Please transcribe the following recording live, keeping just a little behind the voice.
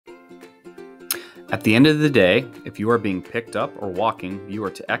At the end of the day, if you are being picked up or walking, you are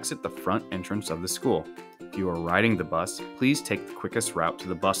to exit the front entrance of the school. If you are riding the bus, please take the quickest route to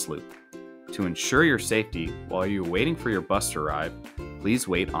the bus loop. To ensure your safety, while you're waiting for your bus to arrive, please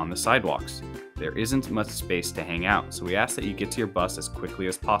wait on the sidewalks. There isn't much space to hang out, so we ask that you get to your bus as quickly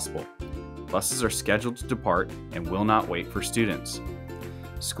as possible. Buses are scheduled to depart and will not wait for students.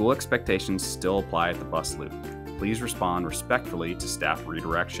 School expectations still apply at the bus loop. Please respond respectfully to staff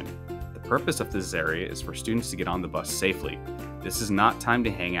redirection. The purpose of this area is for students to get on the bus safely. This is not time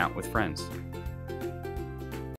to hang out with friends.